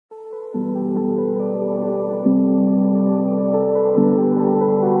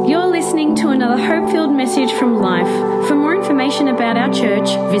another hope-filled message from Life. For more information about our church,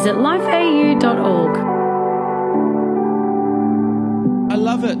 visit lifeau.org. I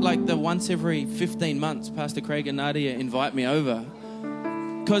love it, like the once every 15 months, Pastor Craig and Nadia invite me over.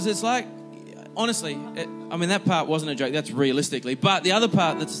 Because it's like, honestly, that part wasn't a joke, that's realistically. But the other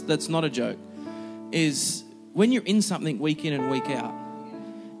part that's not a joke is when you're in something week in and week out,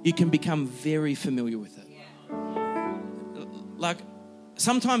 you can become very familiar with it. Like,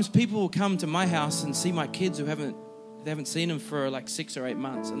 sometimes people will come to my house and see my kids who they haven't seen them for like 6 or 8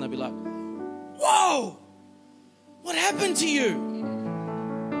 months, and they'll be like, "Whoa, what happened to you?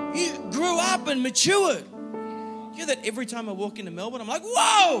 You grew up and matured." You hear that every time I walk into Melbourne, I'm like,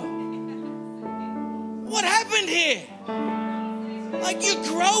 "Whoa, what happened here?" Like, you're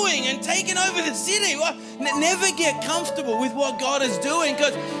growing and taking over the city. Never get comfortable with what God is doing,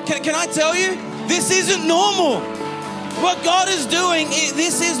 because can I tell you, this isn't normal. What God is doing,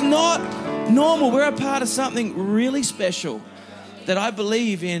 this is not normal. We're a part of something really special that I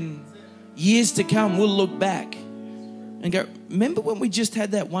believe in years to come we'll look back and go, remember when we just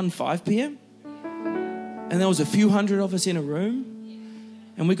had that 5 p.m? And there was a few hundred of us in a room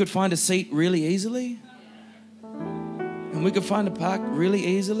and we could find a seat really easily? And we could find a park really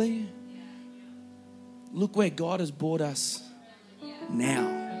easily? Look where God has brought us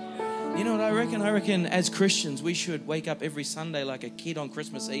now. You know what I reckon? I reckon as Christians, we should wake up every Sunday like a kid on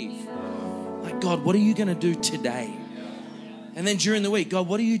Christmas Eve. Like, God, what are you going to do today? And then during the week, God,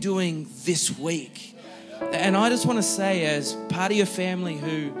 what are you doing this week? And I just want to say, as part of your family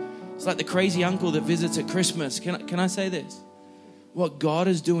who is like the crazy uncle that visits at Christmas, can I say this? What God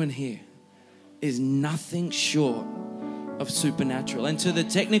is doing here is nothing short of supernatural. And to the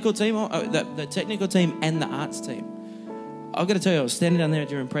technical team, the technical team and the arts team, I've got to tell you, I was standing down there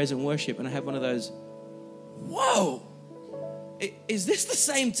during praise and worship and I had one of those, whoa, is this the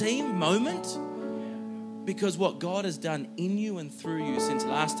same team moment? Because what God has done in you and through you since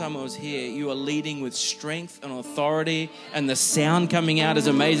last time I was here, you are leading with strength and authority, and the sound coming out is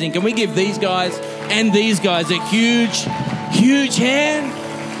amazing. Can we give these guys and these guys a huge, huge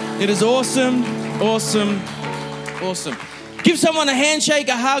hand? It is awesome, awesome, awesome. Give someone a handshake,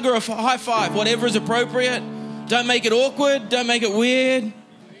 a hug, or a high five, whatever is appropriate. Don't make it awkward. Don't make it weird.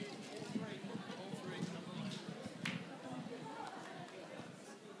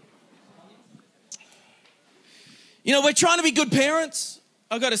 You know, we're trying to be good parents.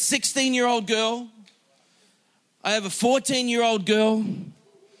 I've got a 16-year-old girl. I have a 14-year-old girl. And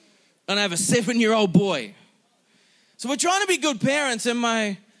I have a 7-year-old boy. So we're trying to be good parents. And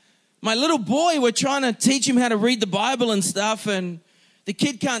my little boy, we're trying to teach him how to read the Bible and stuff. And the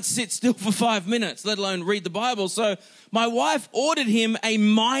kid can't sit still for 5 minutes, let alone read the Bible. So my wife ordered him a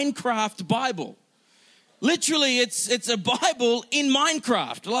Minecraft Bible. Literally, it's a Bible in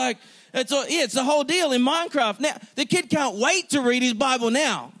Minecraft. Like, it's a whole deal in Minecraft. Now, the kid can't wait to read his Bible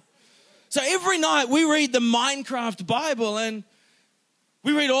now. So every night we read the Minecraft Bible, and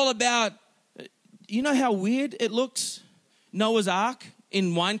we read all about, you know how weird it looks? Noah's Ark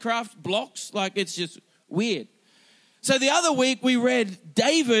in Minecraft blocks. Like, it's just weird. So the other week we read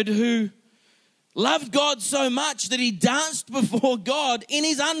David, who loved God so much that he danced before God in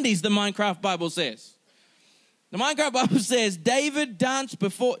his undies, the Minecraft Bible says. The Minecraft Bible says David danced.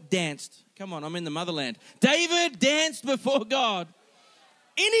 Come on, I'm in the motherland. David danced before God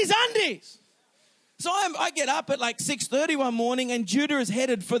in his undies. So I get up at like 6:30 one morning, and Judah is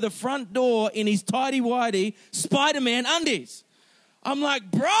headed for the front door in his tighty-whitey Spider-Man undies. I'm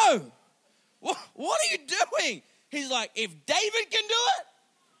like, bro, what are you doing? He's like, if David can do it.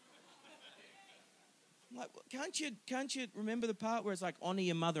 I'm like, well, can't you remember the part where it's like, honor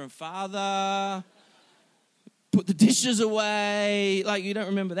your mother and father, put the dishes away? Like, you don't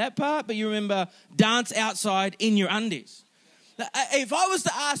remember that part, but you remember dance outside in your undies. Now, if I was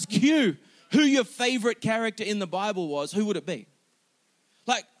to ask you who your favorite character in the Bible was, who would it be?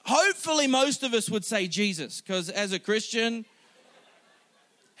 Like, hopefully most of us would say Jesus, because as a Christian,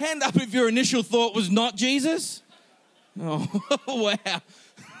 hand up if your initial thought was not Jesus. Oh, wow.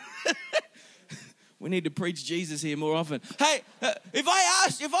 We need to preach Jesus here more often. Hey, if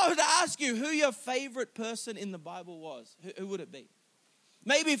I was to ask you who your favorite person in the Bible was, who would it be?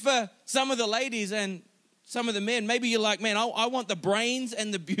 Maybe for some of the ladies and some of the men, maybe you're like, man, I want the brains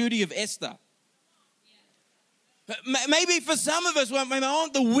and the beauty of Esther. Yeah. Maybe for some of us, I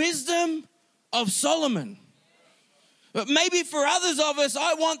want the wisdom of Solomon. But maybe for others of us,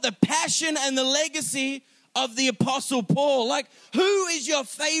 I want the passion and the legacy of the Apostle Paul. Like, who is your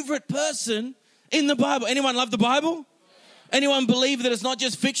favorite person in the Bible? Anyone love the Bible? Anyone believe that it's not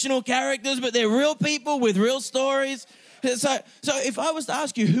just fictional characters, but they're real people with real stories? So if I was to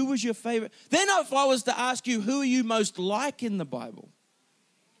ask you, who was your favorite? Then if I was to ask you, who are you most like in the Bible?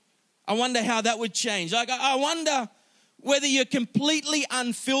 I wonder how that would change. Like, I wonder whether you're completely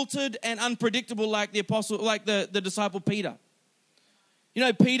unfiltered and unpredictable like the disciple Peter. You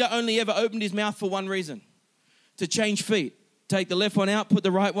know, Peter only ever opened his mouth for one reason: to change feet. Take the left one out, put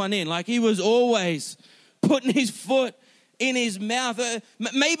the right one in. Like, he was always putting his foot in his mouth.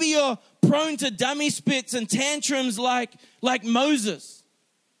 Maybe you're prone to dummy spits and tantrums like Moses.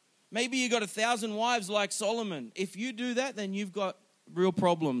 Maybe you got 1,000 wives like Solomon. If you do that, then you've got real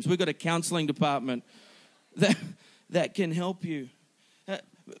problems. We've got a counseling department that can help you.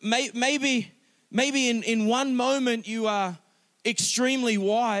 Maybe in one moment you are extremely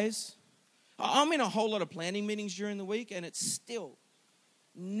wise. I'm in a whole lot of planning meetings during the week, and it still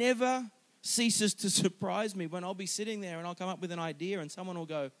never ceases to surprise me when I'll be sitting there and I'll come up with an idea and someone will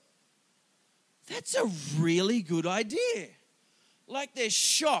go, "That's a really good idea." Like, they're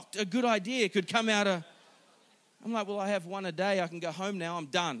shocked a good idea could come out of... I'm like, well, I have one a day. I can go home now. I'm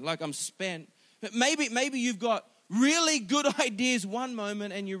done. Like, I'm spent. But maybe you've got really good ideas one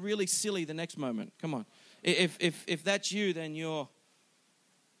moment and you're really silly the next moment. Come on. If that's you, then you're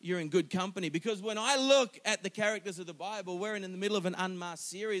in good company. Because when I look at the characters of the Bible, we're in the middle of an Unmasked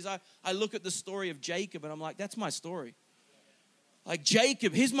series. I look at the story of Jacob and I'm like, that's my story. Like,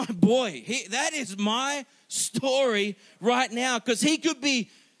 Jacob, he's my boy. That is my story right now, because he could be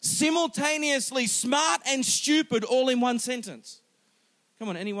simultaneously smart and stupid all in one sentence. Come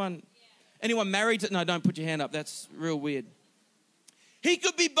on, anyone married to... No, don't put your hand up. That's real weird. He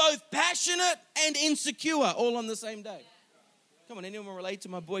could be both passionate and insecure all on the same day. Come on, anyone relate to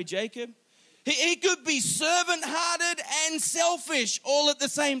my boy Jacob? He could be servant-hearted and selfish all at the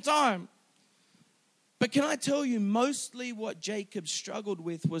same time. But can I tell you, mostly what Jacob struggled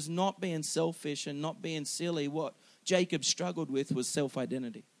with was not being selfish and not being silly. What Jacob struggled with was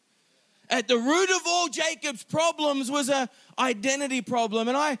self-identity. At the root of all Jacob's problems was an identity problem.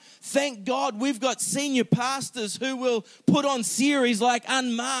 And I thank God we've got senior pastors who will put on series like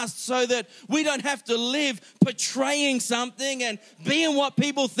Unmasked so that we don't have to live portraying something and being what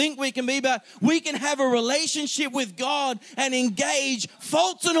people think we can be, but we can have a relationship with God and engage,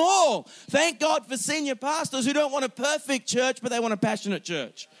 faults and all. Thank God for senior pastors who don't want a perfect church, but they want a passionate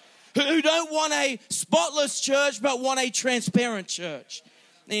church. Who don't want a spotless church, but want a transparent church.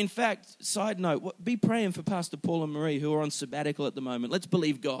 In fact, side note, be praying for Pastor Paul and Marie, who are on sabbatical at the moment. Let's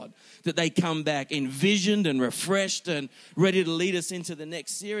believe God that they come back envisioned and refreshed and ready to lead us into the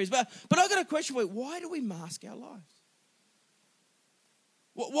next series. But I've got a question for you. Why do we mask our lives?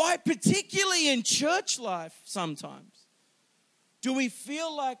 Why, particularly in church life sometimes, do we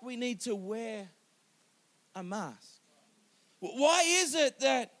feel like we need to wear a mask? Why is it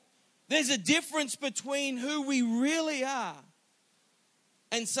that there's a difference between who we really are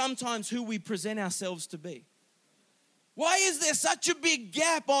and sometimes who we present ourselves to be? Why is there such a big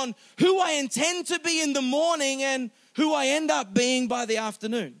gap on who I intend to be in the morning and who I end up being by the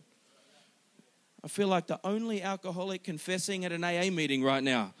afternoon? I feel like the only alcoholic confessing at an AA meeting right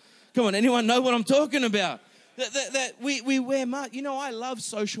now. Come on, anyone know what I'm talking about? That we wear masks. You know, I love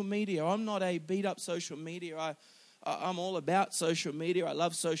social media. I'm not a beat-up social media. I'm all about social media. I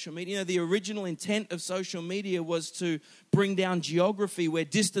love social media. You know, the original intent of social media was to bring down geography where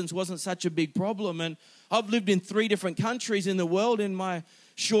distance wasn't such a big problem. And I've lived in 3 different countries in the world in my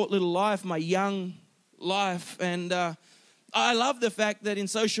short little life, my young life. And I love the fact that in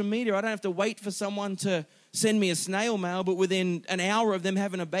social media, I don't have to wait for someone to send me a snail mail, but within an hour of them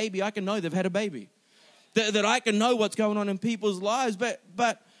having a baby, I can know they've had a baby. That I can know what's going on in people's lives. But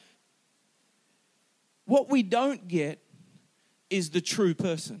what we don't get is the true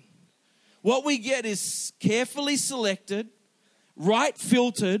person. What we get is carefully selected, right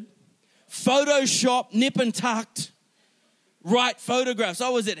filtered, Photoshop, nip and tucked, right photographs. I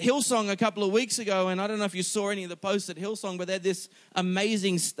was at Hillsong a couple of weeks ago, and I don't know if you saw any of the posts at Hillsong, but they had this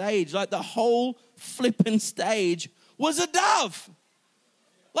amazing stage. Like, the whole flippin' stage was a dove.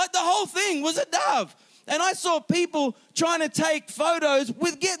 Like, the whole thing was a dove. And I saw people trying to take photos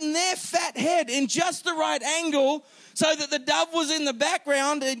with getting their fat head in just the right angle so that the dove was in the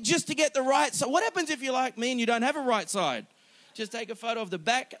background and just to get the right side. What happens if you're like me and you don't have a right side? Just take a photo of the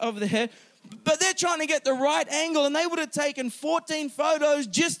back of the head. But they're trying to get the right angle, and they would have taken 14 photos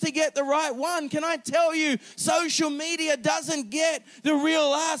just to get the right one. Can I tell you, social media doesn't get the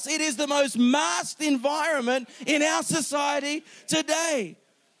real us. It is the most masked environment in our society today.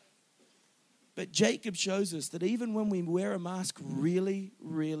 But Jacob shows us that even when we wear a mask really,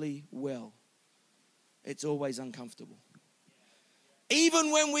 really well, it's always uncomfortable.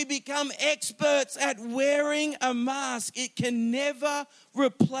 Even when we become experts at wearing a mask, it can never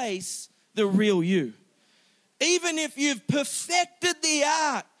replace the real you. Even if you've perfected the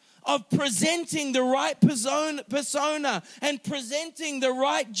art of presenting the right persona and presenting the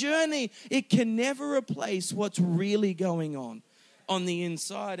right journey, it can never replace what's really going on the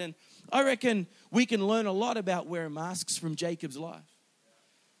inside. And I reckon we can learn a lot about wearing masks from Jacob's life.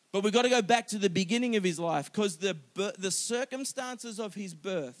 But we've got to go back to the beginning of his life, because the circumstances of his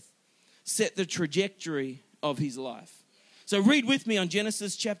birth set the trajectory of his life. So read with me on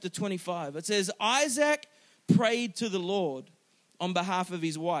Genesis chapter 25. It says, Isaac prayed to the Lord on behalf of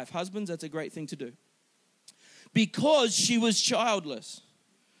his wife. Husbands, that's a great thing to do. Because she was childless.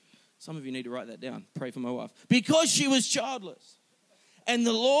 Some of you need to write that down. Pray for my wife. Because she was childless. And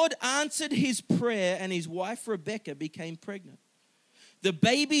the Lord answered his prayer, and his wife Rebekah became pregnant. The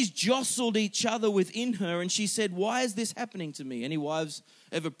babies jostled each other within her, and she said, why is this happening to me? Any wives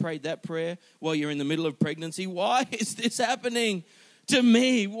ever prayed that prayer while you're in the middle of pregnancy? Why is this happening to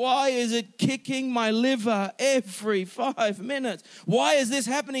me? Why is it kicking my liver every 5 minutes? Why is this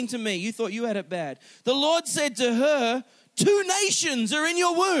happening to me? You thought you had it bad. The Lord said to her, 2 nations are in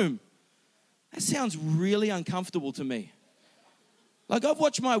your womb. That sounds really uncomfortable to me. Like, I've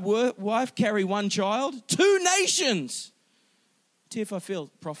watched my wife carry 1 child, 2 nations. Tiff, I feel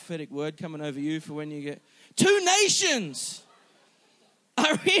prophetic word coming over you for when you get 2 nations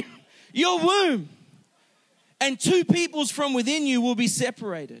are in your womb, and 2 peoples from within you will be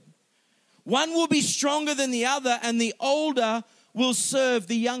separated. One will be stronger than the other, and the older will serve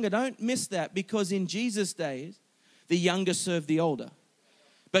the younger. Don't miss that, because in Jesus' days, the younger served the older.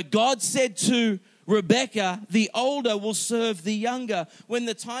 But God said to Rebekah, the older will serve the younger. When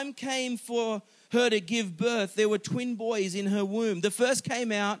the time came for her to give birth, there were twin boys in her womb. The first came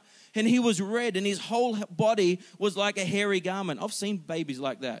out, and he was red, and his whole body was like a hairy garment. I've seen babies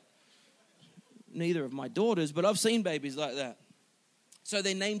like that. Neither of my daughters, but I've seen babies like that. So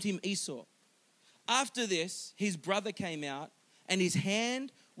they named him Esau. After this, his brother came out, and his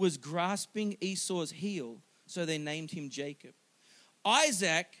hand was grasping Esau's heel, so they named him Jacob.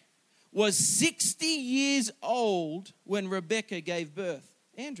 Isaac was 60 years old when Rebekah gave birth.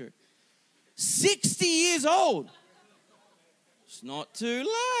 Andrew. 60 years old. It's not too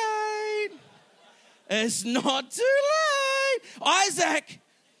late. It's not too late. Isaac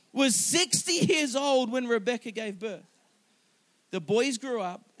was 60 years old when Rebekah gave birth. The boys grew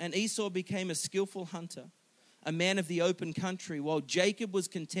up, and Esau became a skillful hunter, a man of the open country, while Jacob was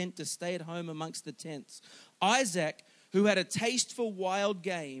content to stay at home amongst the tents. Isaac, who had a taste for wild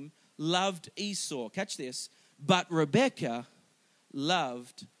game, loved Esau. Catch this. But Rebekah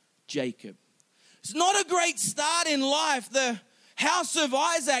loved Jacob. It's not a great start in life. The house of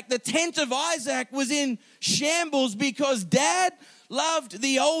Isaac, the tent of Isaac, was in shambles because dad loved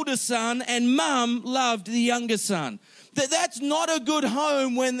the older son and mum loved the younger son. That's not a good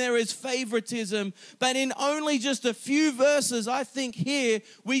home when there is favoritism. But in only just a few verses, I think here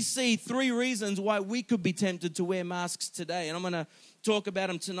we see 3 reasons why we could be tempted to wear masks today. And I'm going to talk about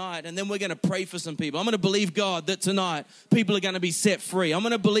them tonight, and then we're going to pray for some people. I'm going to believe God that tonight people are going to be set free. I'm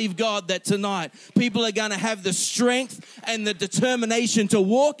going to believe God that tonight people are going to have the strength and the determination to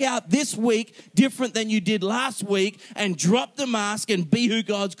walk out this week different than you did last week and drop the mask and be who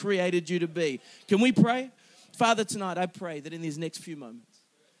God's created you to be. Can we pray? Father, tonight I pray that in these next few moments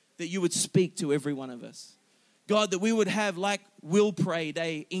that you would speak to every one of us. God, that we would have, like Will prayed,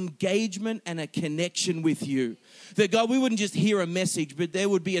 a engagement and a connection with you. That, God, we wouldn't just hear a message, but there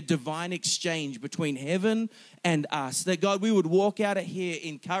would be a divine exchange between heaven and us. That, God, we would walk out of here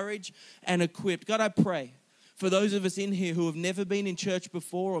encouraged and equipped. God, I pray for those of us in here who have never been in church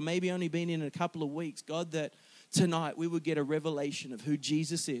before or maybe only been in a couple of weeks, God, that tonight we would get a revelation of who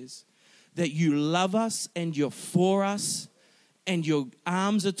Jesus is. That you love us and you're for us and your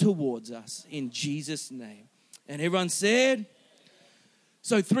arms are towards us in Jesus' name. And everyone said,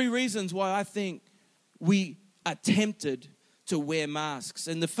 so 3 reasons why I think we are tempted to wear masks.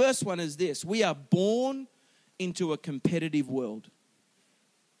 And the first one is this: we are born into a competitive world.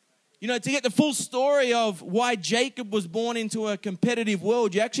 You know, to get the full story of why Jacob was born into a competitive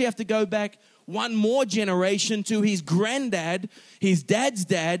world, you actually have to go back one more generation to his granddad, his dad's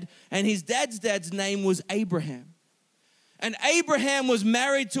dad, and his dad's dad's name was Abraham. And Abraham was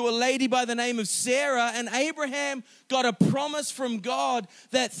married to a lady by the name of Sarah, and Abraham got a promise from God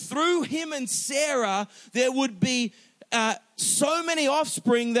that through him and Sarah, there would be so many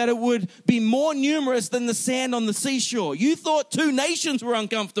offspring that it would be more numerous than the sand on the seashore. You thought 2 nations were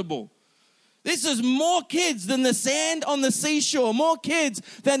uncomfortable. This is more kids than the sand on the seashore, more kids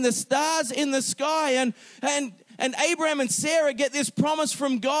than the stars in the sky. And And Abraham and Sarah get this promise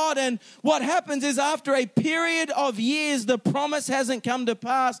from God. And what happens is after a period of years, the promise hasn't come to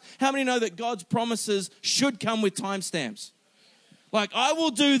pass. How many know that God's promises should come with timestamps? Like, I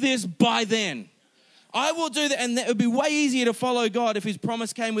will do this by then. I will do that. And it would be way easier to follow God if his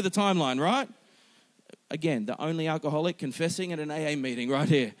promise came with a timeline, right? Again, the only alcoholic confessing at an AA meeting right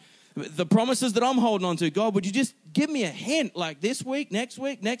here. The promises that I'm holding on to, God, would you just give me a hint, like this week, next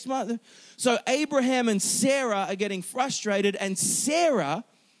month? So Abraham and Sarah are getting frustrated, and Sarah,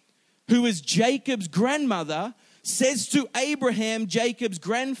 who is Jacob's grandmother, says to Abraham, Jacob's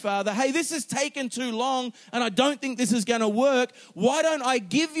grandfather, hey, this has taken too long and I don't think this is going to work. Why don't I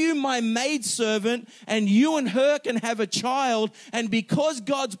give you my maidservant and you and her can have a child? And because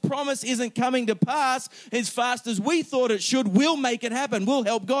God's promise isn't coming to pass as fast as we thought it should, we'll make it happen. We'll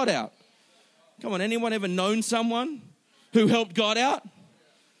help God out. Come on, anyone ever known someone who helped God out?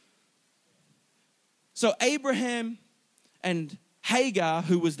 So Abraham and Hagar,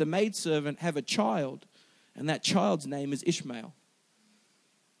 who was the maidservant, have a child. And that child's name is Ishmael.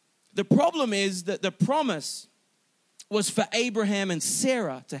 The problem is that the promise was for Abraham and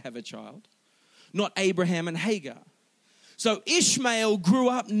Sarah to have a child, not Abraham and Hagar. So Ishmael grew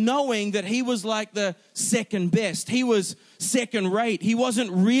up knowing that he was like the second best. He was second rate. He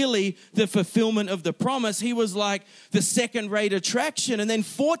wasn't really the fulfillment of the promise. He was like the second rate attraction. And then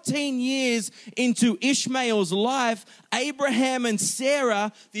 14 years into Ishmael's life, Abraham and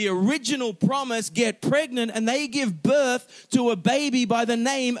Sarah, the original promise, get pregnant and they give birth to a baby by the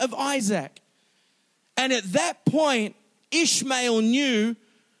name of Isaac. And at that point, Ishmael knew,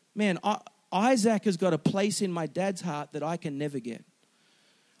 man, Isaac has got a place in my dad's heart that I can never get.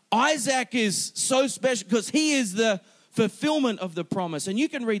 Isaac is so special because he is the fulfillment of the promise. And you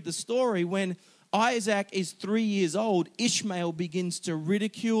can read the story when Isaac is 3 years old, Ishmael begins to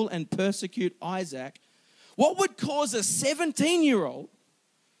ridicule and persecute Isaac. What would cause a 17-year-old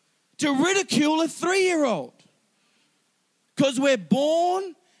to ridicule a 3-year-old? Because we're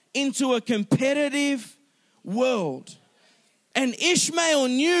born into a competitive world. And Ishmael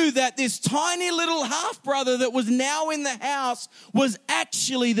knew that this tiny little half-brother that was now in the house was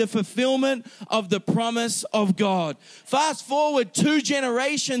actually the fulfillment of the promise of God. Fast forward 2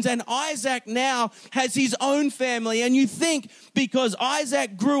 generations and Isaac now has his own family. And you think because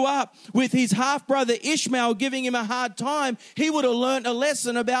Isaac grew up with his half-brother Ishmael giving him a hard time, he would have learned a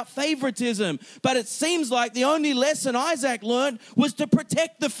lesson about favoritism. But it seems like the only lesson Isaac learned was to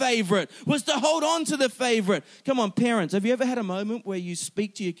protect the favorite, was to hold on to the favorite. Come on, parents, have you ever had a moment where you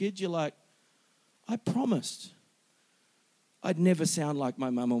speak to your kids, you're like, I promised I'd never sound like my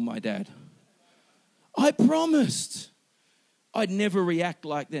mum or my dad. I promised I'd never react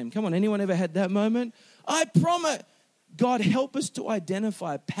like them. Come on, anyone ever had that moment? I promise. God, help us to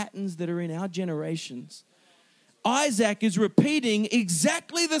identify patterns that are in our generations. Isaac is repeating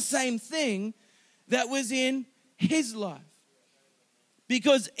exactly the same thing that was in his life.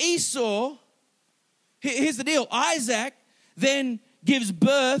 Because Esau, here's the deal, Isaac then gives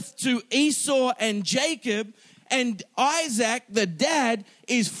birth to Esau and Jacob, and Isaac, the dad,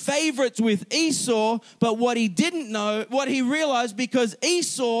 is favorites with Esau, but what he didn't know, what he realized, because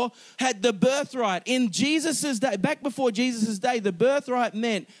Esau had the birthright. In Jesus' day, back before Jesus' day, the birthright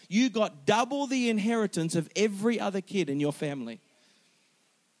meant you got double the inheritance of every other kid in your family.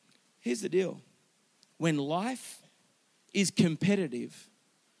 Here's the deal. When life is competitive,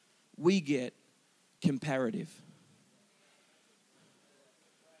 we get comparative.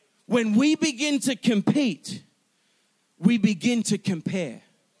 When we begin to compete, we begin to compare.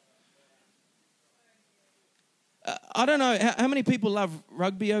 I don't know, how many people love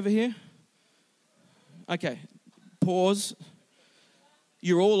rugby over here? Okay, pause.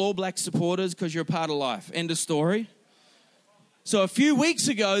 You're all Black supporters because you're a part of life. End of story. So a few weeks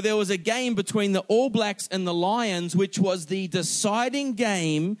ago, there was a game between the All Blacks and the Lions, which was the deciding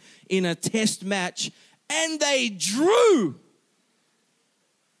game in a test match, and they drew.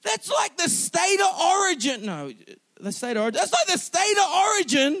 That's like the state of origin. No, the state of origin. That's like the state of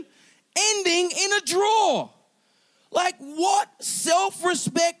origin ending in a draw. Like, what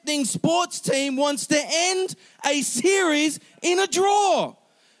self-respecting sports team wants to end a series in a draw?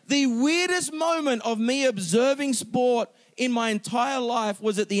 The weirdest moment of me observing sport in my entire life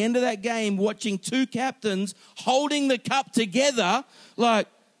was at the end of that game watching 2 captains holding the cup together like,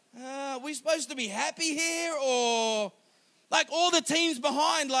 are we supposed to be happy here? Or like all the teams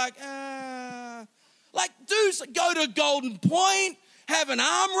behind like go to Golden Point, have an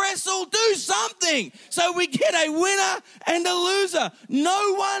arm wrestle, do something so we get a winner and a loser.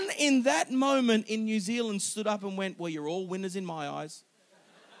 No one in that moment in New Zealand stood up and went, well, you're all winners in my eyes.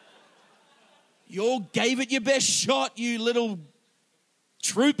 You all gave it your best shot, you little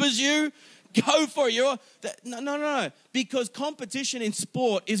troopers, you. Go for it. No. Because competition in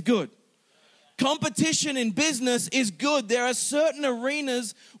sport is good. Competition in business is good. There are certain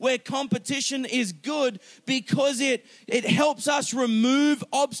arenas where competition is good because it helps us remove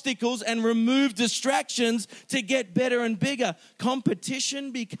obstacles and remove distractions to get better and bigger.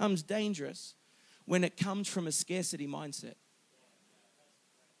 Competition becomes dangerous when it comes from a scarcity mindset.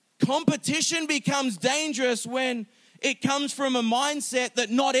 Competition becomes dangerous when it comes from a mindset that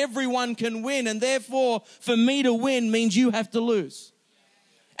not everyone can win, and therefore for me to win means you have to lose.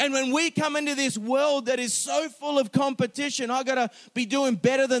 And when we come into this world that is so full of competition, I got to be doing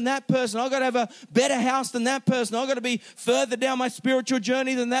better than that person. I got to have a better house than that person. I got to be further down my spiritual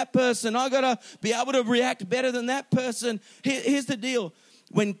journey than that person. I got to be able to react better than that person. Here's the deal.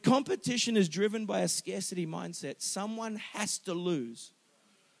 When competition is driven by a scarcity mindset, someone has to lose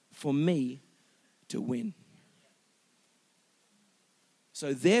for me to win.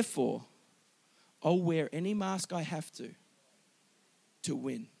 So therefore, I'll wear any mask I have to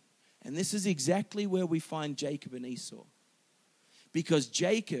win. And this is exactly where we find Jacob and Esau. Because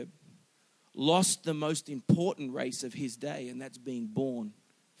Jacob lost the most important race of his day, and that's being born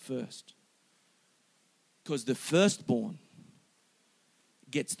first. Because the firstborn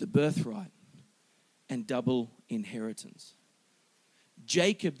gets the birthright and double inheritance.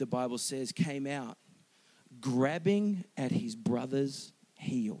 Jacob, the Bible says, came out grabbing at his brother's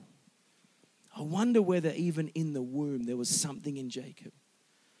heel. I wonder whether even in the womb there was something in Jacob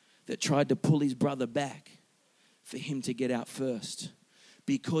that tried to pull his brother back for him to get out first,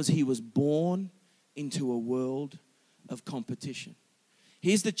 because he was born into a world of competition.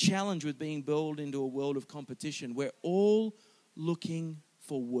 Here's the challenge with being born into a world of competition. We're all looking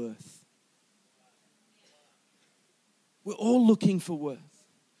for worth. We're all looking for worth.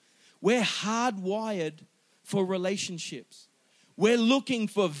 We're hardwired for relationships. We're looking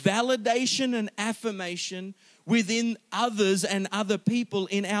for validation and affirmation within others and other people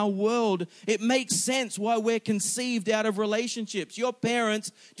in our world. It makes sense why we're conceived out of relationships. Your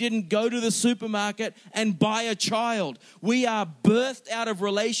parents didn't go to the supermarket and buy a child. We are birthed out of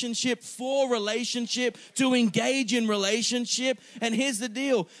relationship, for relationship, to engage in relationship. And here's the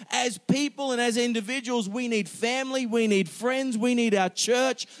deal. As people and as individuals, we need family, we need friends, we need our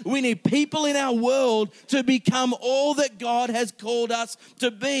church, we need people in our world to become all that God has called us to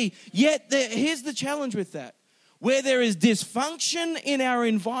be. Yet here's the challenge with that. Where there is dysfunction in our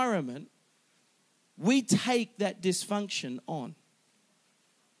environment, we take that dysfunction on.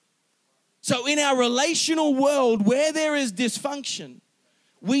 So in our relational world, where there is dysfunction,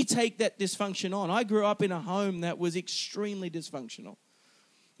 we take that dysfunction on. I grew up in a home that was extremely dysfunctional.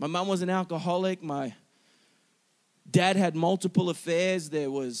 My mum was an alcoholic. My dad had multiple affairs. There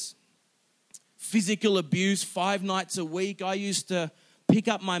was physical abuse 5 nights a week. I used to pick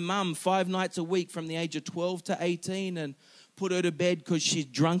up my mum 5 nights a week from the age of 12 to 18 and put her to bed because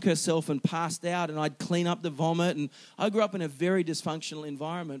she'd drunk herself and passed out, and I'd clean up the vomit. And I grew up in a very dysfunctional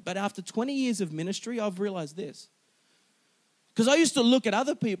environment. But after 20 years of ministry, I've realized this. Because I used to look at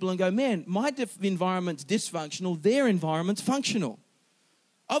other people and go, man, my environment's dysfunctional, their environment's functional.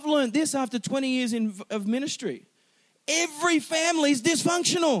 I've learned this after 20 years of ministry. Every family's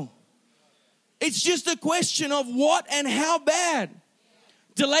dysfunctional. It's just a question of what and how bad.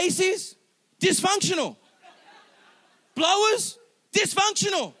 DeLacy's, dysfunctional. Blowers,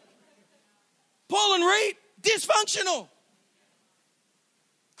 dysfunctional. Paul and Reed, dysfunctional.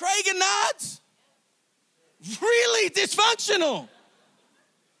 Craig and Nards, really dysfunctional.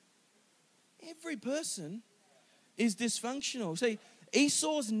 Every person is dysfunctional. See,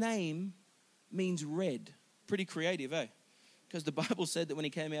 Esau's name means red. Pretty creative, eh? Because the Bible said that when he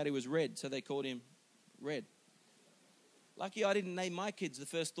came out, he was red, so they called him Red. Lucky I didn't name my kids the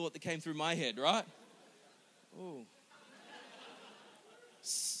first thought that came through my head, right? Oh.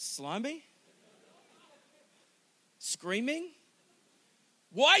 Slimy? Screaming?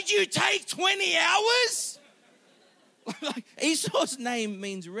 Why'd you take 20 hours? Esau's name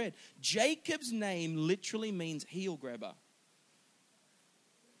means red. Jacob's name literally means heel grabber.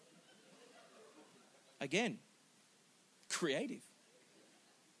 Again, creative.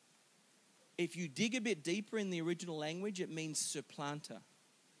 If you dig a bit deeper in the original language, it means supplanter.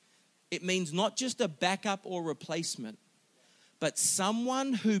 It means not just a backup or replacement, but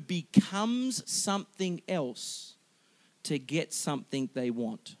someone who becomes something else to get something they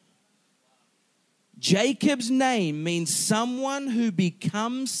want. Jacob's name means someone who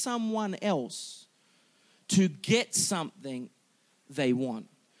becomes someone else to get something they want.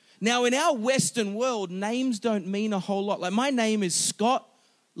 Now, in our Western world, names don't mean a whole lot. Like, my name is Scott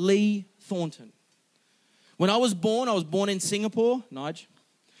Lee Thornton. When I was born in Singapore. Nige.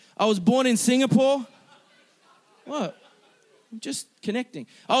 I was born in Singapore. What? I'm just connecting.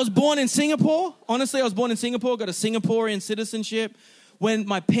 I was born in Singapore. Honestly, I was born in Singapore, got a Singaporean citizenship. When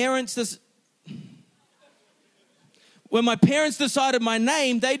my parents decided my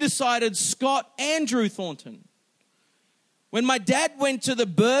name, they decided Scott Andrew Thornton. When my dad went to the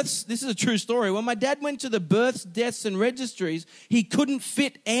births, this is a true story. When my dad went to the births, deaths, and registries, he couldn't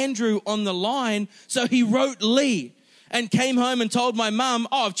fit Andrew on the line, so he wrote Lee and came home and told my mum,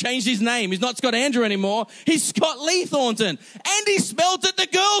 I've changed his name. He's not Scott Andrew anymore. He's Scott Lee Thornton. And he spelt it the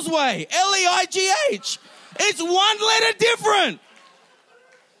girl's way, Leigh. It's one letter different.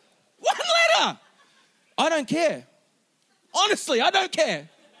 One letter. I don't care. Honestly, I don't care.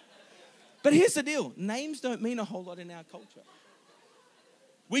 But here's the deal. Names don't mean a whole lot in our culture.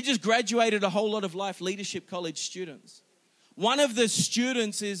 We just graduated a whole lot of Life Leadership College students. One of the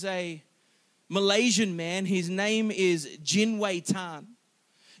students is a Malaysian man. His name is Jin Wei Tan.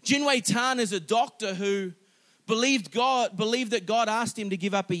 Jin Wei Tan is a doctor who believed that God asked him to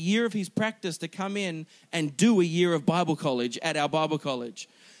give up a year of his practice to come in and do a year of Bible college at our Bible college.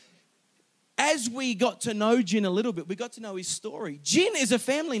 As we got to know Jin a little bit, we got to know his story. Jin is a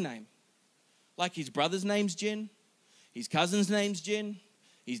family name. Like his brother's name's Jin, his cousin's name's Jin,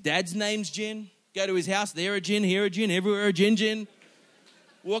 his dad's name's Jin. Go to his house, there a Jin, here a Jin, everywhere a Jin.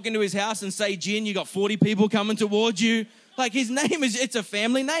 Walk into his house and say Jin, you got 40 people coming towards you. Like his name it's a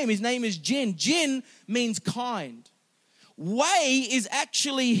family name. His name is Jin. Jin means kind. Wei is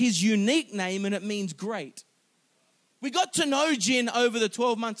actually his unique name and it means great. We got to know Jin over the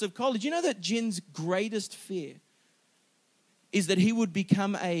 12 months of college. You know that Jin's greatest fear is that he would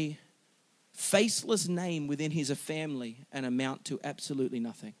become a faceless name within his family and amount to absolutely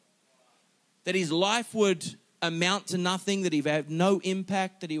nothing. That his life would amount to nothing, that he would have no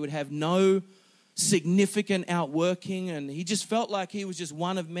impact, that he would have no significant outworking, and he just felt like he was just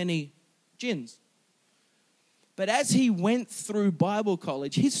one of many Jins. But as he went through Bible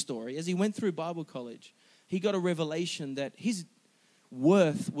college, his story, as he went through Bible college, he got a revelation that his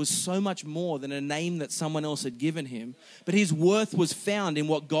worth was so much more than a name that someone else had given him, but his worth was found in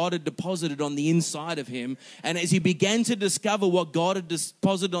what God had deposited on the inside of him. And as he began to discover what God had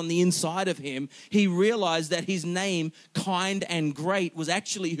deposited on the inside of him, he realized that his name, kind and great, was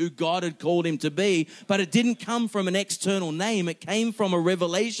actually who God had called him to be. But it didn't come from an external name. It came from a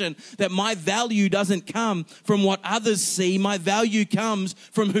revelation that my value doesn't come from what others see. My value comes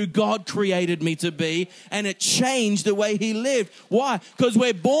from who God created me to be. And it changed the way he lived. Why? Because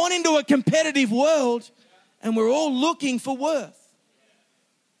we're born into a competitive world and we're all looking for worth.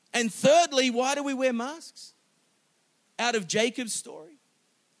 And thirdly, why do we wear masks? Out of Jacob's story.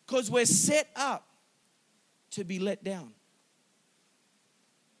 Because we're set up to be let down.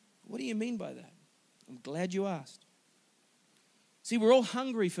 What do you mean by that? I'm glad you asked. See, we're all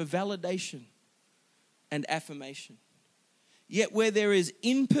hungry for validation and affirmation. Yet where there is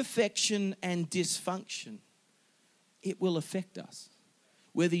imperfection and dysfunction, it will affect us.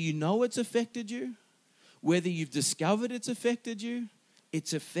 Whether you know it's affected you, whether you've discovered it's affected you,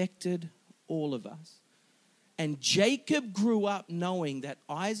 it's affected all of us. And Jacob grew up knowing that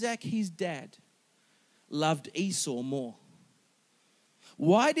Isaac, his dad, loved Esau more.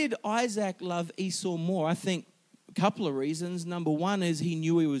 Why did Isaac love Esau more? I think a couple of reasons. Number one is he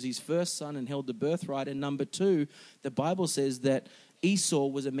knew he was his first son and held the birthright. And number two, the Bible says that Esau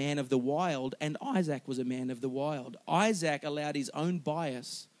was a man of the wild and Isaac was a man of the wild. Isaac allowed his own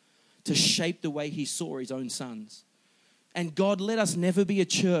bias to shape the way he saw his own sons. And God, let us never be a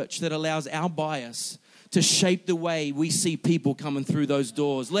church that allows our bias to shape the way we see people coming through those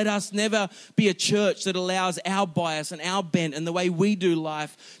doors. Let us never be a church that allows our bias and our bent and the way we do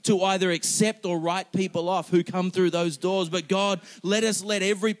life to either accept or write people off who come through those doors. But God, let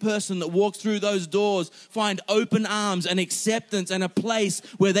every person that walks through those doors find open arms and acceptance and a place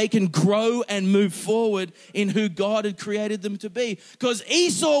where they can grow and move forward in who God had created them to be. Because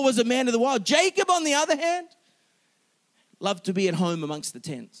Esau was a man of the wild. Jacob, on the other hand, loved to be at home amongst the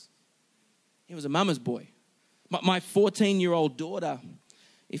tents. He was a mama's boy. My 14-year-old daughter,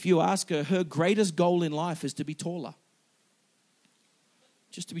 if you ask her, her greatest goal in life is to be taller.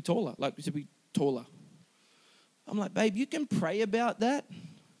 Just to be taller, like to be taller. I'm like, babe, you can pray about that.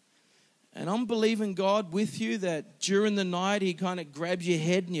 And I'm believing God with you that during the night he kind of grabs your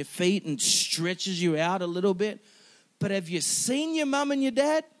head and your feet and stretches you out a little bit. But have you seen your mum and your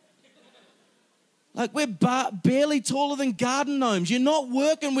dad? Like we're barely taller than garden gnomes. You're not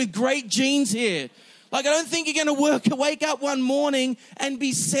working with great genes here. Like, I don't think you're going to wake up one morning and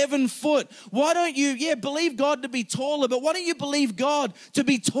be 7 foot. Why don't you, believe God to be taller, but why don't you believe God to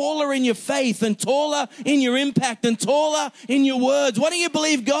be taller in your faith and taller in your impact and taller in your words? Why don't you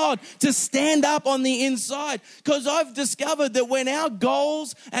believe God to stand up on the inside? Because I've discovered that when our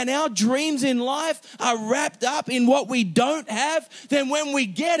goals and our dreams in life are wrapped up in what we don't have, then when we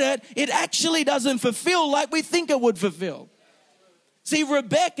get it, it actually doesn't fulfill like we think it would fulfill. See,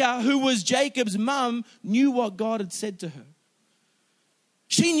 Rebecca, who was Jacob's mum, knew what God had said to her.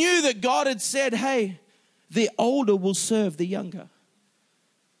 She knew that God had said, hey, the older will serve the younger.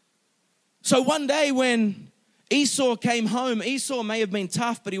 So one day when Esau came home, Esau may have been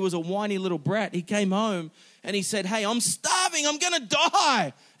tough, but he was a whiny little brat. He came home and he said, hey, I'm starving, I'm going to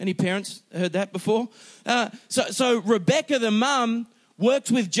die. Any parents heard that before? So Rebecca, the mum,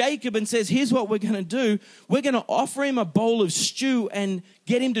 works with Jacob and says, here's what we're going to do. We're going to offer him a bowl of stew and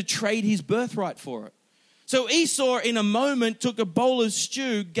get him to trade his birthright for it. So Esau, in a moment, took a bowl of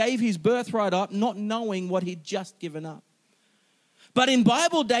stew, gave his birthright up, not knowing what he'd just given up. But in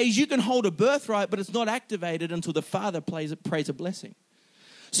Bible days, you can hold a birthright, but it's not activated until the father prays a blessing.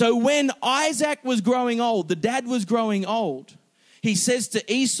 So when Isaac was growing old, the dad was growing old, he says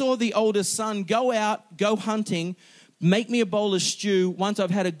to Esau, the oldest son, go out, go hunting, make me a bowl of stew. Once I've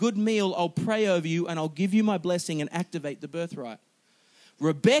had a good meal, I'll pray over you and I'll give you my blessing and activate the birthright.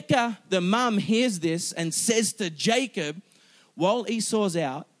 Rebecca, the mum, hears this and says to Jacob, while Esau's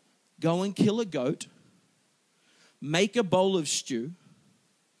out, go and kill a goat, make a bowl of stew.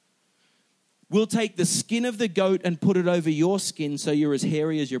 We'll take the skin of the goat and put it over your skin so you're as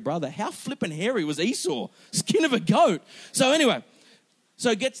hairy as your brother. How flippin' hairy was Esau? Skin of a goat. So anyway,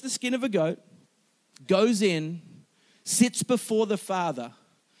 so gets the skin of a goat, goes in, sits before the father.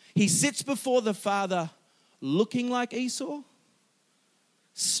 He sits before the father looking like Esau,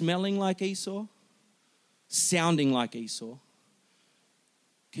 smelling like Esau, sounding like Esau.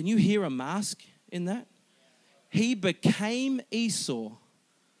 Can you hear a mask in that? He became Esau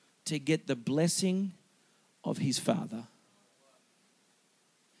to get the blessing of his father.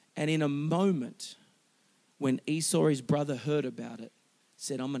 And in a moment, when Esau, his brother, heard about it,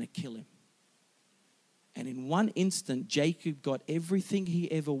 said, I'm going to kill him. And in one instant, Jacob got everything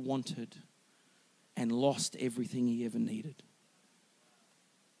he ever wanted and lost everything he ever needed.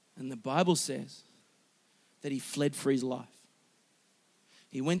 And the Bible says that he fled for his life.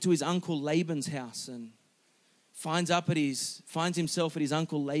 He went to his uncle Laban's house and finds himself at his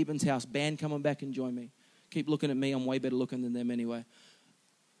uncle Laban's house. Band, come on back and join me. Keep looking at me. I'm way better looking than them anyway.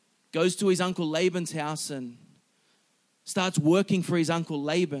 Goes to his uncle Laban's house and starts working for his uncle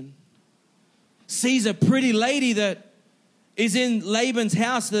Laban. Sees a pretty lady that is in Laban's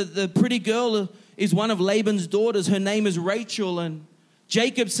house. The pretty girl is one of Laban's daughters. Her name is Rachel. And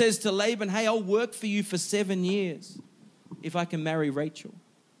Jacob says to Laban, hey, I'll work for you for 7 years if I can marry Rachel.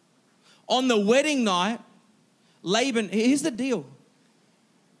 On the wedding night, Laban, here's the deal.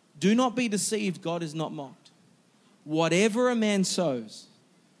 Do not be deceived, God is not mocked. Whatever a man sows,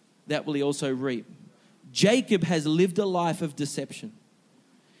 that will he also reap. Jacob has lived a life of deception.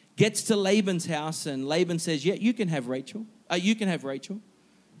 Gets to Laban's house and Laban says, yeah, you can have Rachel.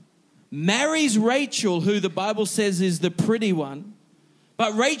 Marries Rachel, who the Bible says is the pretty one.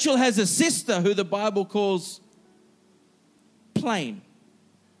 But Rachel has a sister who the Bible calls plain.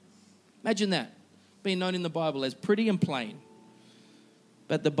 Imagine that, being known in the Bible as pretty and plain.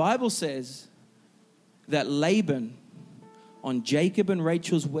 But the Bible says that Laban, on Jacob and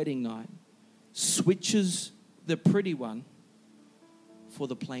Rachel's wedding night, switches the pretty one for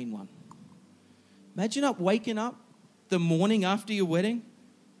the plain one. Imagine waking up the morning after your wedding.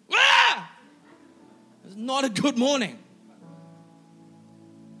 It's not a good morning.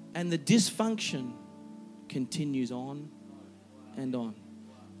 And the dysfunction continues on and on.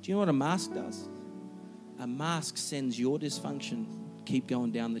 Do you know what a mask does? A mask sends your dysfunction keep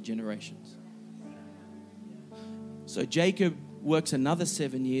going down the generations. So Jacob works another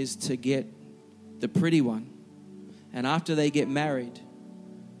 7 years to get the pretty one. And after they get married,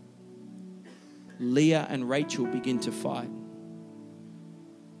 Leah and Rachel begin to fight.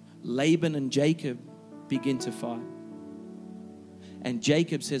 Laban and Jacob begin to fight. And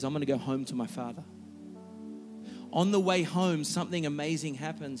Jacob says, I'm going to go home to my father. On the way home, something amazing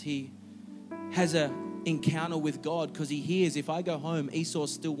happens. He has an encounter with God because he hears, if I go home, Esau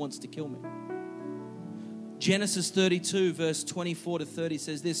still wants to kill me. Genesis 32, verse 24 to 30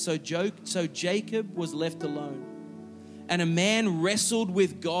 says this, So Jacob was left alone, and a man wrestled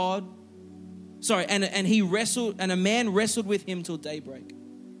with God. And a man wrestled with him till daybreak.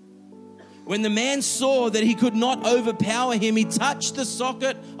 When the man saw that he could not overpower him, he touched the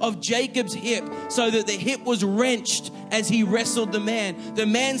socket of Jacob's hip so that the hip was wrenched as he wrestled the man. The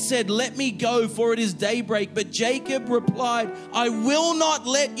man said, "Let me go, for it is daybreak." But Jacob replied, "I will not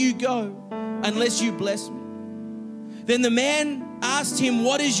let you go unless you bless me." Then the man asked him,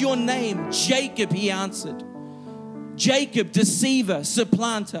 "What is your name?" "Jacob," he answered. "Jacob, deceiver,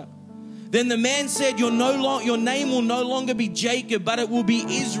 supplanter." Then the man said, your name will no longer be Jacob, but it will be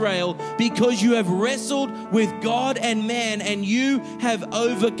Israel, because you have wrestled with God and man, and you have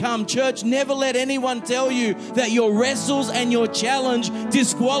overcome. Church, never let anyone tell you that your wrestles and your challenge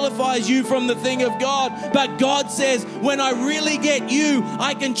disqualifies you from the thing of God. But God says, when I really get you,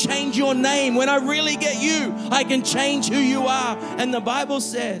 I can change your name. When I really get you, I can change who you are. And the Bible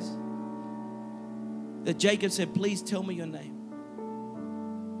says that Jacob said, "Please tell me your name."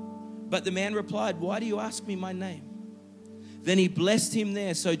 But the man replied, "Why do you ask me my name?" Then he blessed him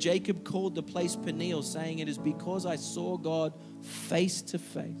there. So Jacob called the place Peniel, saying, "It is because I saw God face to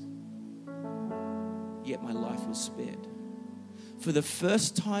face, yet my life was spared." For the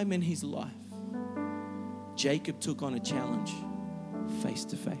first time in his life, Jacob took on a challenge face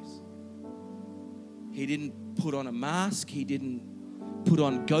to face. He didn't put on a mask. He didn't put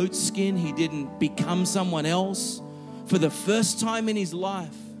on goat skin. He didn't become someone else. For the first time in his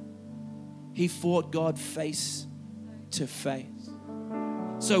life, he fought God face to face.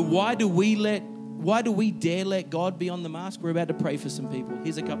 So why do we dare let God be on the mask? We're about to pray for some people.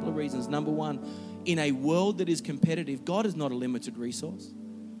 Here's a couple of reasons. Number one, in a world that is competitive, God is not a limited resource.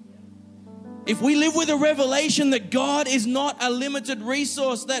 If we live with a revelation that God is not a limited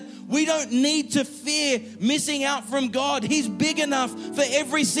resource, that we don't need to fear missing out from God. He's big enough for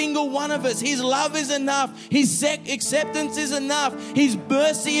every single one of us. His love is enough. His acceptance is enough. His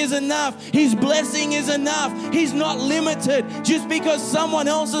mercy is enough. His blessing is enough. He's not limited. Just because someone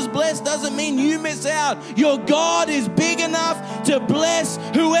else is blessed doesn't mean you miss out. Your God is big enough to bless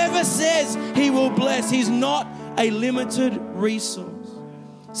whoever says He will bless. He's not a limited resource.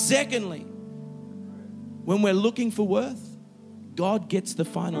 Secondly, when we're looking for worth, God gets the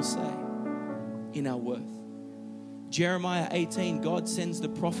final say in our worth. Jeremiah 18, God sends the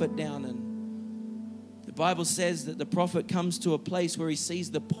prophet down, and the Bible says that the prophet comes to a place where he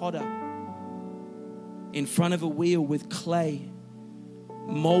sees the potter in front of a wheel with clay,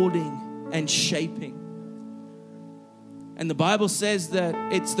 molding and shaping. And the Bible says that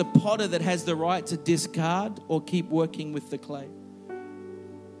it's the potter that has the right to discard or keep working with the clay.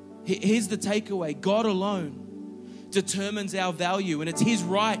 Here's the takeaway. God alone determines our value, and it's His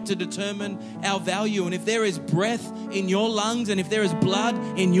right to determine our value. And if there is breath in your lungs and if there is blood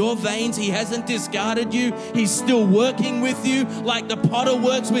in your veins, He hasn't discarded you. He's still working with you like the potter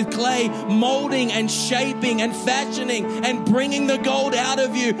works with clay, molding and shaping and fashioning and bringing the gold out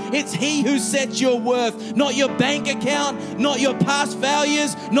of you. It's He who sets your worth, not your bank account, not your past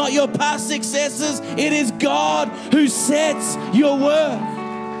failures, not your past successes. It is God who sets your worth.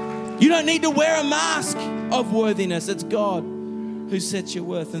 You don't need to wear a mask of worthiness. It's God who sets your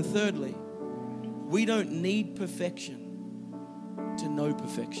worth. And thirdly, we don't need perfection to know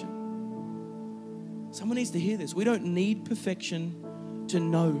perfection. Someone needs to hear this. We don't need perfection to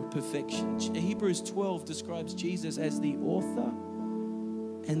know perfection. Hebrews 12 describes Jesus as the author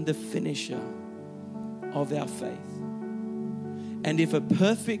and the finisher of our faith. And if a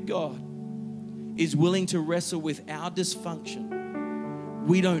perfect God is willing to wrestle with our dysfunction,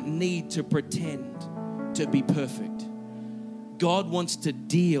 we don't need to pretend to be perfect. God wants to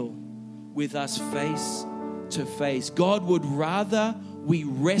deal with us face to face. God would rather we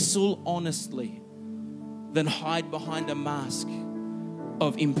wrestle honestly than hide behind a mask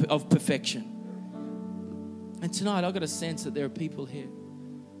of perfection. And tonight I've got a sense that there are people here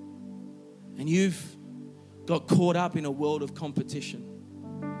and you've got caught up in a world of competition.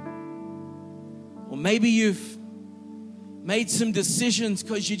 Or maybe you've made some decisions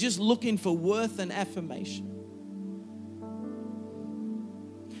because you're just looking for worth and affirmation.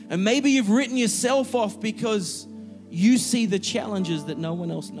 And maybe you've written yourself off because you see the challenges that no one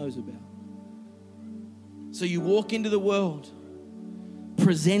else knows about. So you walk into the world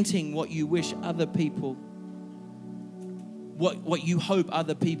presenting what you wish other people, what you hope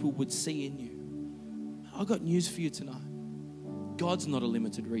other people would see in you. I've got news for you tonight. God's not a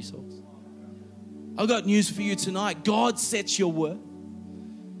limited resource. I've got news for you tonight. God sets your worth.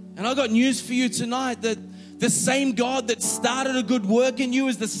 And I've got news for you tonight that The same God that started a good work in you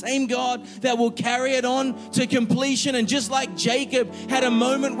is the same God that will carry it on to completion. And just like Jacob had a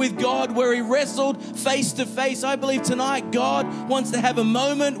moment with God where he wrestled face to face, I believe tonight God wants to have a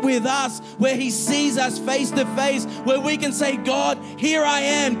moment with us where he sees us face to face, where we can say, God, here I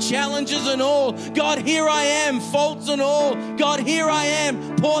am, challenges and all. God, here I am, faults and all. God, here I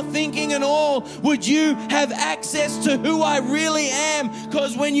am, poor thinking and all. Would you have access to who I really am?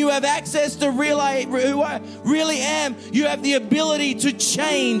 Because when you have access to who I really am, you have the ability to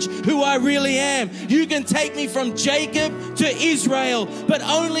change who I really am. You can take me from Jacob to Israel, but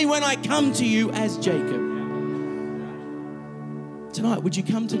only when I come to you as Jacob. Tonight, would you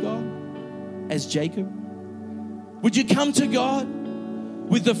come to God as Jacob? Would you come to God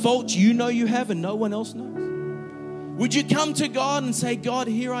with the faults you know you have and no one else knows? Would you come to God and say, God,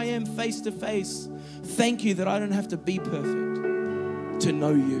 here I am face to face. Thank you that I don't have to be perfect to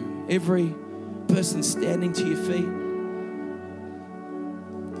know you. Every person standing to your feet,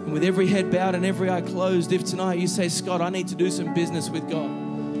 and with every head bowed and every eye closed, if tonight you say, Scott, I need to do some business with God.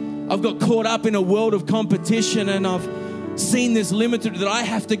 I've got caught up in a world of competition and I've seen this limited that I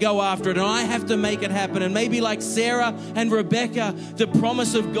have to go after it and I have to make it happen. And maybe like Sarah and Rebecca, the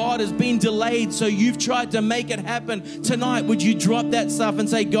promise of God has been delayed, so you've tried to make it happen. Tonight, would you drop that stuff and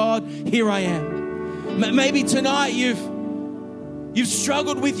say, God, here I am? Maybe tonight you've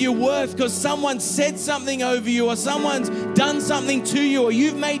struggled with your worth because someone said something over you or someone's done something to you or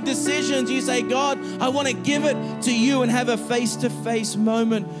you've made decisions. You say, God, I want to give it to you and have a face-to-face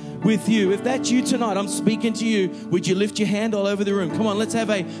moment with you. If that's you tonight, I'm speaking to you. Would you lift your hand all over the room? Come on, let's have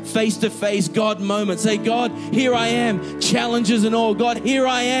a face-to-face God moment. Say, God, here I am, challenges and all. God, here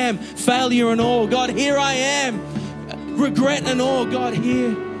I am, failure and all. God, here I am, regret and all. God,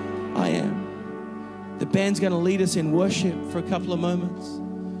 here I am. The band's going to lead us in worship for a couple of moments.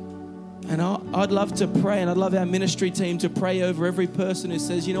 And I'd love to pray, and I'd love our ministry team to pray over every person who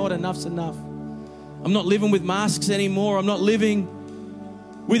says, you know what, enough's enough. I'm not living with masks anymore. I'm not living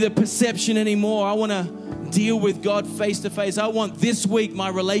with a perception anymore. I want to deal with God face to face. I want this week my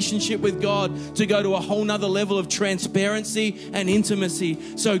relationship with God to go to a whole nother level of transparency and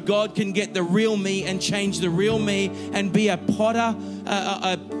intimacy so God can get the real me and change the real me and be a potter,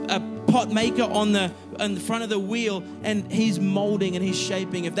 a pot maker on the front of the wheel, and he's molding and he's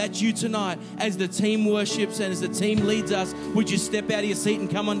shaping. If that's you tonight, as the team worships and as the team leads us, would you step out of your seat and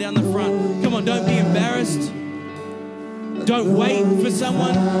come on down the front? Come on, don't be embarrassed. Don't wait for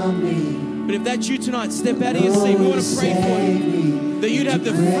someone. But if that's you tonight, step out of your seat. We want to pray for you, that you'd have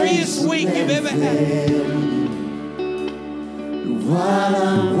the freest week you've ever had. While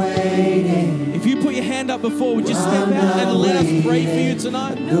I'm waiting, if you put your hand up before, would you step out and let us pray for you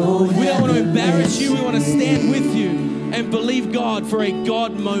tonight? We don't want to embarrass you. We want to stand with you and believe God for a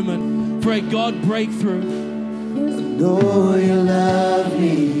God moment, for a God breakthrough. I know you love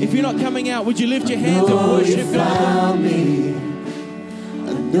me. If you're not coming out, would you lift your hands and worship God?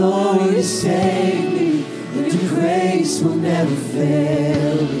 I know you saved me, and your grace will never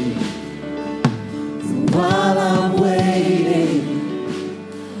fail me. While I'm waiting,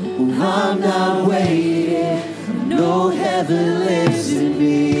 I'm not waiting. No heaven lives in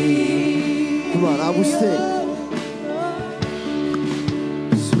me. Come on, I will sing.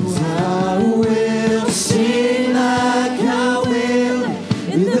 So I will sing like I will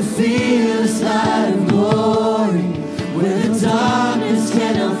in the fearless light of glory, where the darkness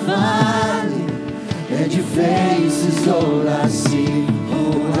cannot find it, and your face is all I see.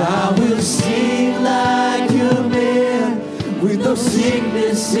 Oh, I will sing like you're meant, with no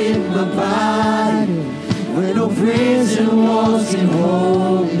sickness in my body, where no prison walls can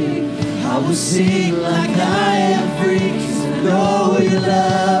hold me. I will sing like I am free, 'cause I know you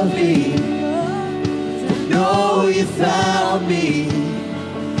love me, I know you found me,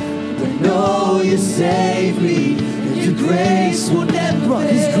 I know you saved me, and your grace will never fail me.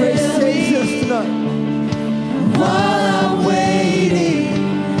 His grace saves us tonight. While I'm waiting,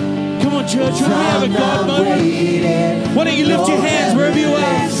 come on, church, when we have a God moment, why don't you lift your hands wherever you are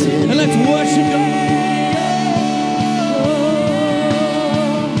and let's worship God.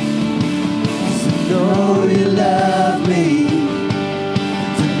 To know you love me,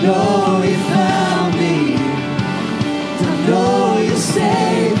 to know you found me, to know you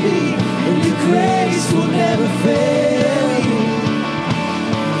saved me, and your grace will never fail me.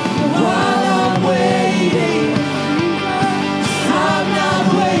 While I'm waiting, I'm not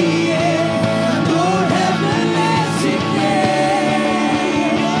waiting. Lord, have mercy again.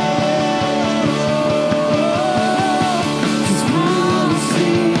 'Cause we'll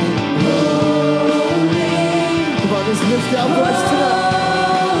sing holy. Come on, let's lift our voice tonight.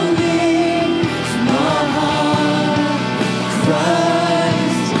 Holy, 'cause my heart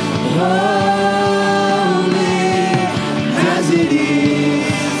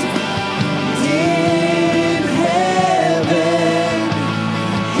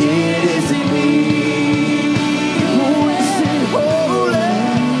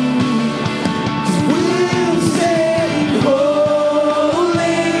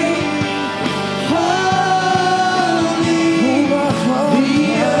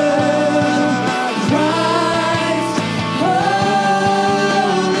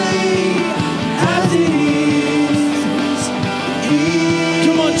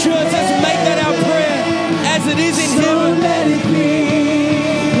church, let's make that our prayer as it is in heaven. Let it be.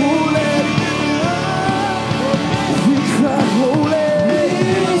 Oh, let we cry holy.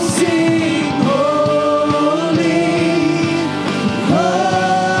 We sing holy, holy.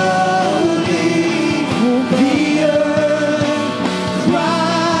 The earth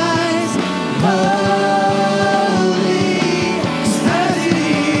cries holy, as it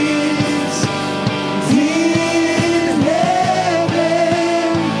is in heaven.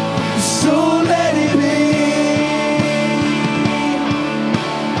 So let it be.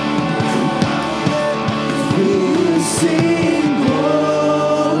 We'll sing holy,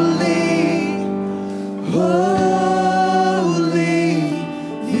 holy.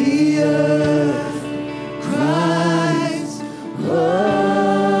 The earth cries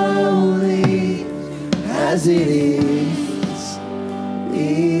holy, as it is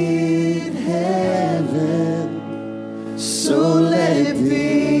in heaven. So let it be.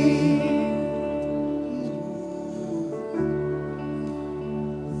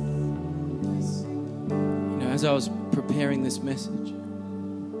 As I was preparing this message,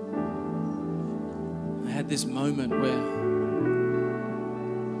 I had this moment where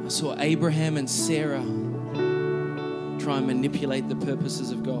I saw Abraham and Sarah try and manipulate the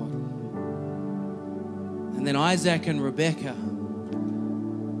purposes of God. And then Isaac and Rebekah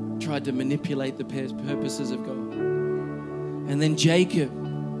tried to manipulate the purposes of God. And then Jacob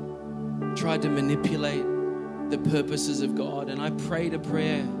tried to manipulate the purposes of God. And I prayed a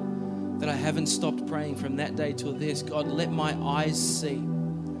prayer that I haven't stopped praying from that day till this. God, let my eyes see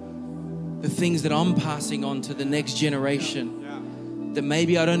the things that I'm passing on to the next generation that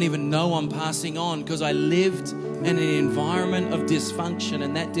maybe I don't even know I'm passing on because I lived in an environment of dysfunction,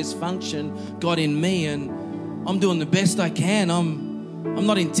 and that dysfunction got in me, and I'm doing the best I can. I'm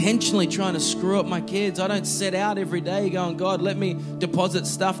not intentionally trying to screw up my kids. I don't set out every day going, God, let me deposit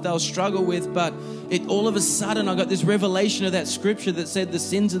stuff they'll struggle with. But all of a sudden, I got this revelation of that scripture that said the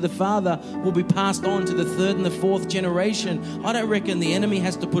sins of the father will be passed on to the third and the fourth generation. I don't reckon the enemy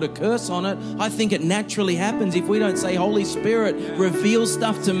has to put a curse on it. I think it naturally happens if we don't say, Holy Spirit, reveal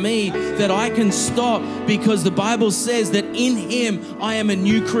stuff to me that I can stop, because the Bible says that in Him I am a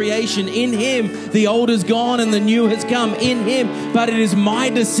new creation. In Him the old is gone and the new has come. In Him, but it is my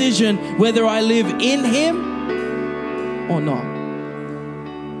decision whether I live in Him or not.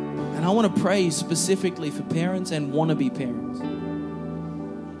 And I want to pray specifically for parents and wannabe parents.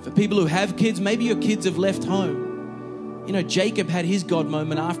 For people who have kids, maybe your kids have left home. You know, Jacob had his God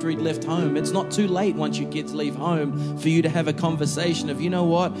moment after he'd left home. It's not too late once your kids leave home for you to have a conversation of, you know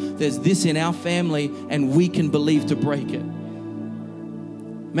what, there's this in our family and we can believe to break it.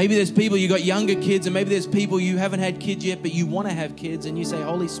 Maybe there's people, you got younger kids, and maybe there's people you haven't had kids yet, but you want to have kids, and you say,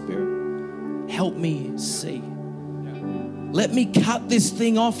 Holy Spirit, help me see. Let me cut this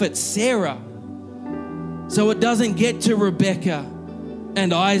thing off at Sarah so it doesn't get to Rebekah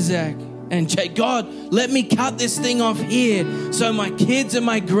and Isaac and Jacob. God, let me cut this thing off here so my kids and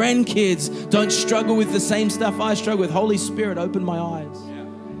my grandkids don't struggle with the same stuff I struggle with. Holy Spirit, open my eyes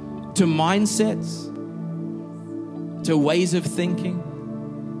to mindsets, to ways of thinking,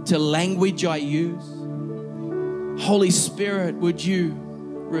 to language I use. Holy Spirit, would you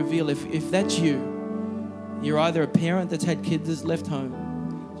reveal, if that's you, you're either a parent that's had kids that's left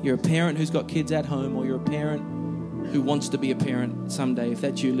home, you're a parent who's got kids at home, or you're a parent who wants to be a parent someday. If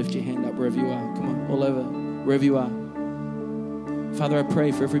that's you, lift your hand up wherever you are. Come on, all over, wherever you are. Father, I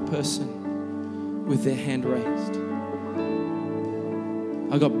pray for every person with their hand raised.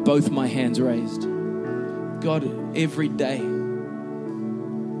 I got both my hands raised. God, every day,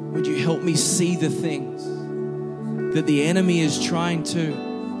 would you help me see the things that the enemy is trying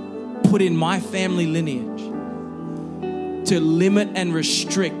to put in my family lineage to limit and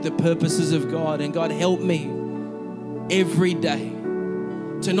restrict the purposes of God. And God, help me every day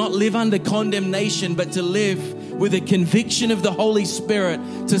to not live under condemnation, but to live with a conviction of the Holy Spirit,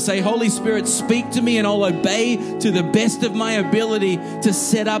 to say, Holy Spirit, speak to me and I'll obey to the best of my ability to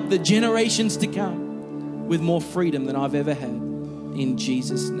set up the generations to come with more freedom than I've ever had. In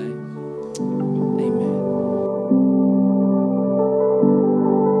Jesus' name, amen.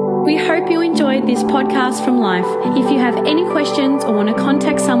 We hope you enjoyed this podcast from Life. If you have any questions or want to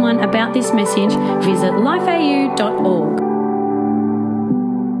contact someone about this message, visit lifeau.org.